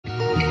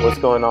What's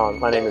going on?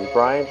 My name is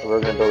Brian, and we're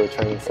going to build a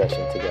training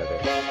session together.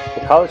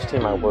 The college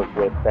team I work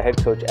with, the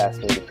head coach asked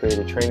me to create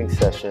a training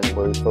session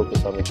where we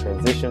focus on the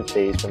transition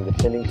phase from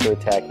defending to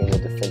attacking the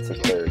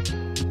defensive third.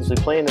 As we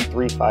play in a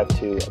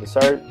 3-5-2,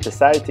 I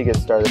decided to get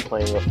started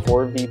playing a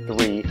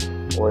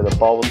 4v3 where the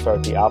ball will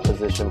start the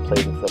opposition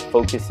played into the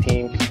focus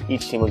team.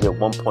 Each team will get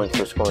 1 point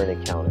for scoring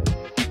a counter.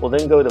 We'll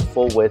then go to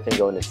full width and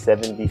go into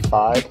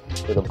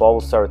 7v5 where the ball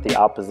will start the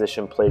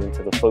opposition played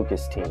into the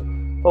focus team.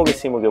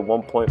 Focus team will get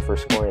 1 point for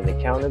scoring the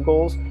counter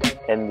goals,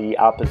 and the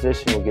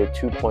opposition will get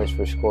 2 points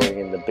for scoring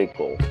in the big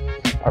goal.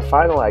 Our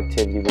final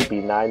activity will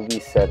be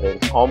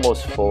 9v7,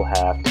 almost full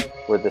half,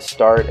 where the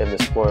start and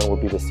the scoring will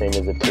be the same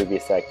as the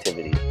previous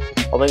activity.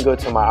 I'll then go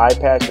to my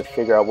iPad to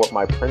figure out what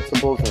my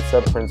principles and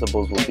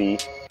sub-principles will be,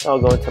 and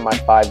I'll go into my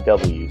 5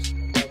 W's.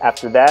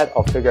 After that,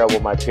 I'll figure out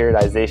what my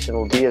periodization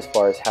will be as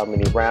far as how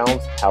many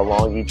rounds, how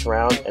long each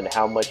round, and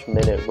how much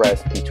minute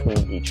rest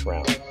between each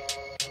round.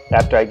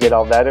 After I get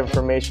all that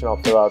information, I'll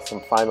fill out some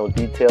final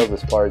details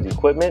as far as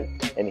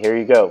equipment, and here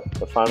you go,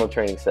 the final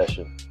training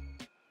session.